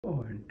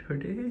On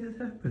today's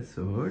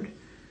episode,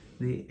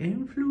 the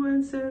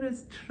influencer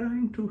is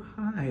trying to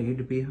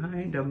hide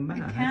behind a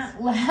mask. I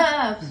can't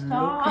laugh.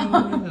 Stop.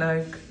 Looking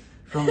like...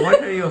 From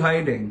what are you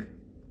hiding?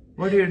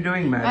 What are you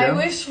doing, madam? I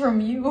wish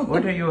from you.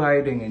 What are you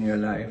hiding in your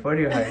life? What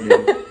are you hiding?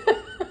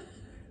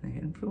 The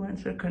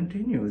influencer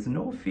continues.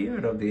 No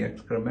fear of the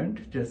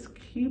excrement. Just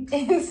keeps...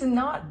 It's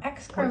not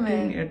excrement.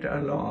 Putting it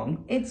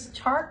along. It's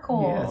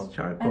charcoal. Yes,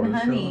 charcoal. And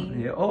honey. So,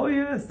 yeah. Oh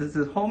yes, this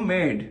is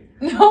homemade.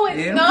 No,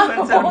 it's the not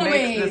influencer homemade.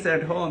 makes this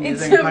at home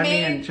It's using honey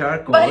made and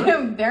charcoal. by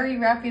a very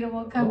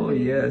reputable company. Oh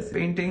yes,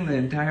 painting the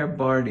entire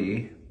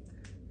body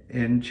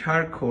in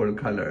charcoal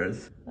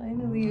colors.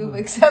 Finally, you've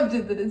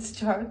accepted that it's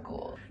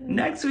charcoal.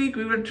 Next week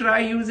we will try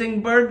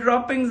using bird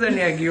droppings and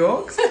egg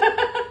yolks.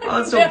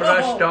 Also No.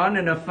 brushed on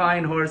in a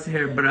fine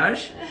horsehair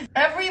brush.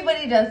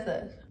 Everybody does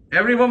this.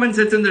 Every woman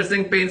sits in their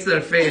sink, paints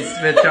their face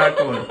with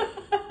charcoal.